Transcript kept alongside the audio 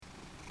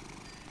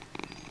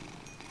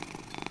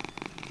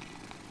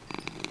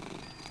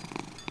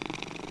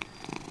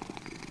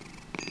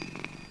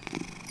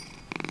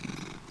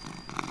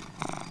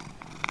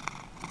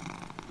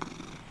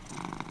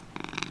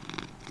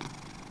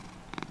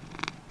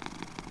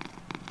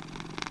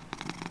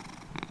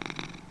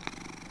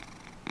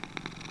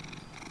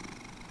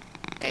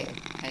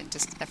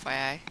Just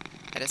FYI,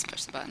 I just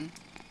pushed the button.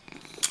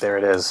 There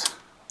it is.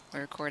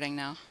 We're recording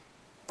now.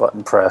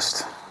 Button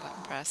pressed.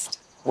 Button pressed.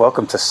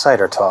 Welcome to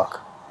Cider Talk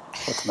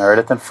with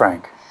Meredith and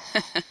Frank.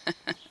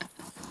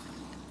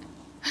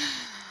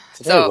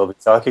 Today So, we'll be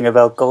talking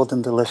about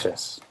Golden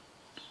Delicious.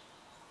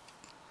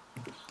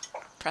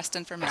 pressed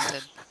and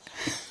fermented.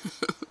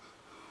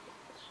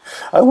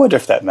 I wonder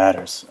if that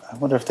matters. I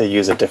wonder if they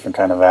use a different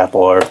kind of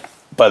apple, or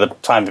by the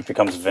time it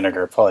becomes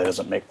vinegar, it probably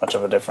doesn't make much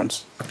of a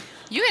difference.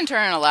 You can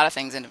turn a lot of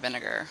things into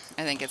vinegar.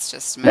 I think it's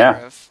just a Yeah.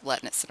 matter of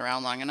letting it sit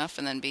around long enough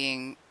and then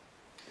being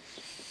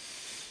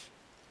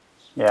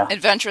Yeah.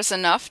 adventurous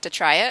enough to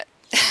try it.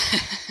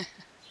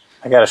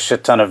 I got a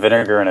shit ton of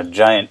vinegar in a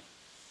giant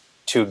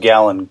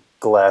 2-gallon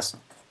glass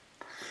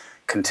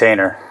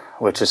container,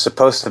 which is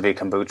supposed to be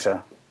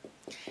kombucha.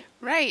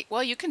 Right.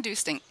 Well, you can do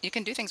things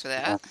with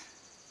that.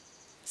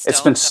 It's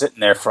Still. been sitting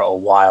there for a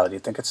while. Do you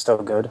think it's still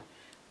good?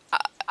 I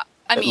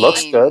It mean,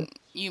 looks good.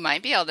 you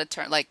might be able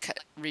to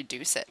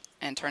reduce it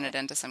and turn it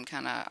into some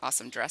kind of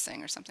awesome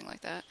dressing or something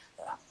like that.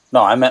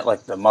 No, I meant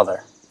like the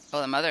mother. Oh,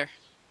 the mother.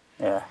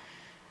 Yeah.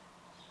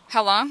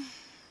 How long?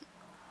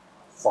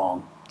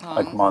 Long.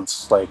 Like Long.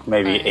 months, like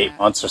maybe Oh, 8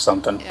 months or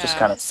something. Just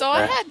kind Yeah. of So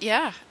sitting I there. had,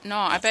 yeah. No,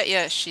 I bet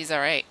you she's all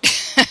right.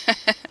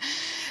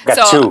 Got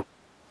So two.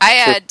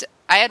 I Two.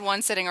 had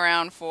one sitting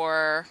around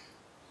for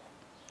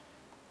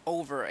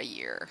over a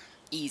year,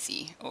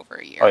 easy over a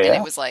Oh year, and it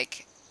yeah? was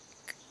like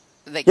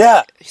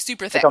Yeah,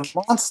 super like a thick.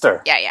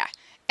 monster. Yeah, yeah.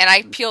 And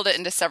I peeled it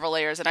into several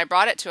layers, and I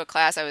brought it to a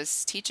class I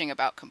was teaching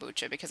about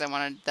kombucha because I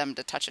wanted them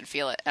to touch and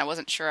feel it. And I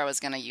wasn't sure I was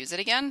going to use it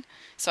again,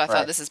 so I thought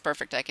Right. this is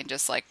perfect. I can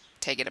just like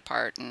take it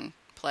apart and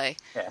play.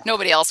 Yeah.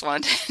 Nobody else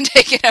wanted to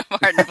take it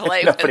apart and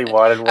play with Nobody it.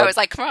 wanted I one. was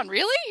like, "Come on,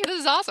 really? This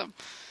is awesome!"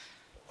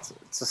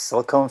 It's a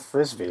silicone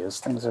frisbee. Those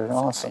things are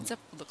awesome.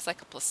 Looks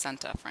like a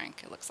placenta,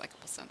 Frank. It looks like a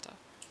placenta.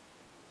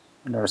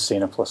 I've never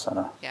seen a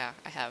placenta. Yeah,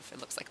 I have. It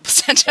looks like a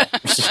placenta.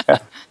 Yeah.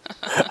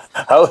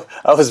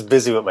 I was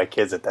busy with my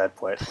kids at that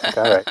point. Like,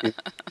 all right,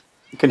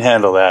 you can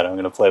handle that. I'm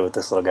going to play with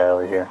this little guy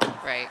over here.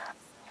 Right.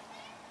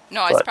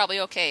 No, it's But probably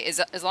okay.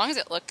 As long as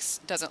it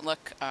doesn't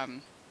look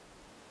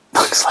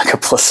looks like a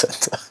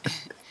placenta.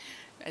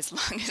 as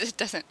long as it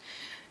doesn't.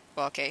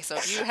 Well, okay. So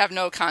if you have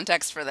no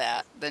context for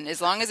that, then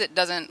as long as it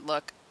doesn't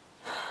look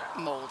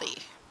moldy.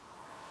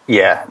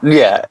 Yeah,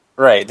 yeah,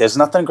 right. There's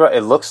nothing.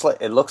 It looks like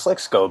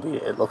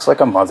SCOBY. It looks like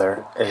a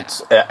mother. Yeah.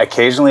 It's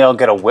occasionally I'll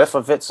get a whiff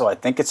of it, so I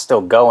think it's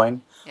still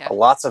going. Yeah. A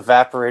lot's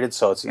evaporated,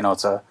 so it's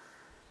a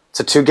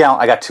 2-gallon.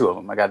 I got two of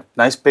them. I got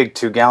nice big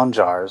 2-gallon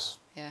jars,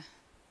 Yeah.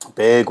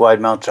 big wide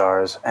mouth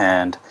jars,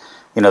 and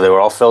they were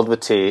all filled with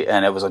tea,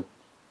 and it was a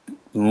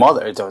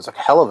mother. It was a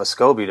hell of a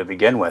SCOBY to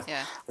begin with.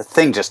 Yeah. The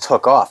thing just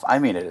took off. I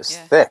mean, it is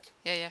Yeah. thick,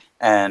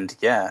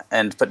 Yeah.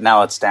 but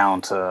now it's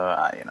down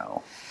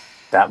to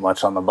that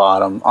much on the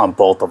bottom on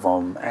both of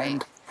them, Right.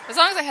 and As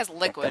long as it has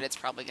liquid, it's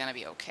probably gonna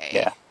be okay.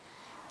 yeah.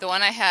 The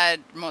one I had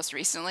most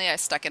recently, I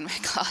stuck in my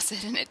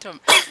closet and it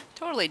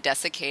totally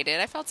desiccated.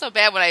 I felt so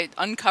bad when I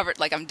uncovered,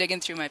 like I'm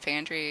digging through my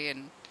pantry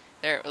and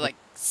they're like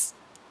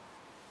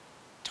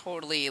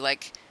totally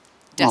like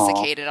Aw,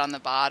 desiccated on the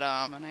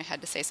bottom, and I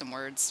had to say some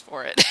words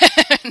for it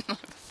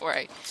before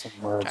I some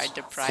words. tried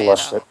to pry it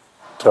Flush it. out.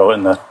 Throw it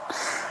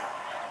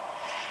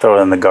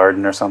in the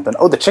garden or something.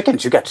 Oh, the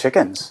chickens! You got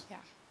chickens, Yeah.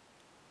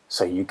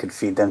 so you could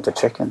feed them to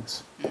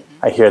chickens. Mhm.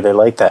 I hear they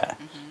like that.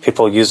 Mhm.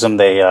 People use them.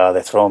 They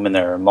throw them in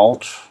their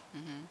mulch,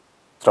 Mhm.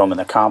 throw them in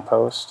their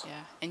compost, Yeah.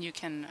 And you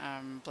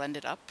can blend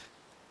it up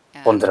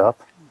blend it and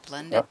up.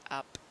 blend it Yep.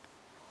 up,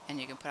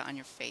 and you can put it on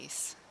your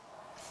face.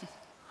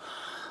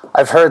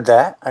 I've heard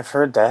that. I've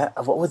heard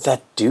that. What would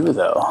that do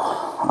though?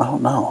 I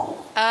don't know.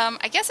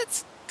 I guess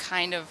it's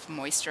kind of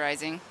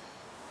moisturizing,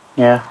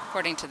 Yeah.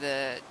 according to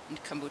the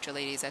kombucha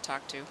ladies I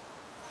talked to.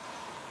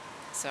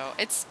 So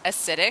it's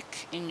acidic,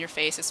 and your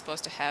face is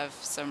supposed to have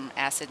some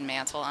acid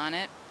mantle on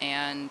it,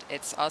 and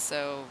it's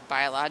also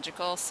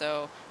biological.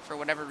 So for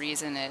whatever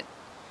reason,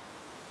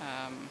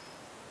 um,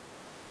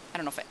 I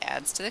don't know if it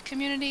adds to the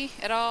community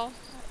at all.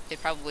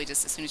 It probably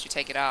just as soon as you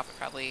take it off, it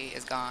probably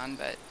is gone,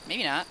 but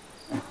maybe not.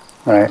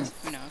 All right.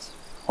 Who knows?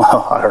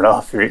 Well, I don't know.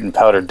 If you're eating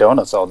powdered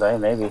donuts all day,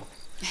 maybe.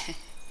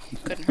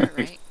 Couldn't hurt,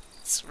 right?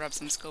 Rub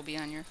some SCOBY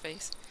on your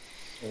face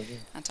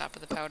on top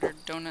of the powdered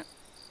donut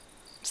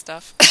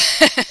stuff.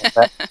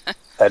 That,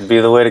 that'd be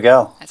the way to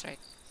go. That's right.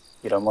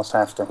 You'd almost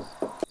have to.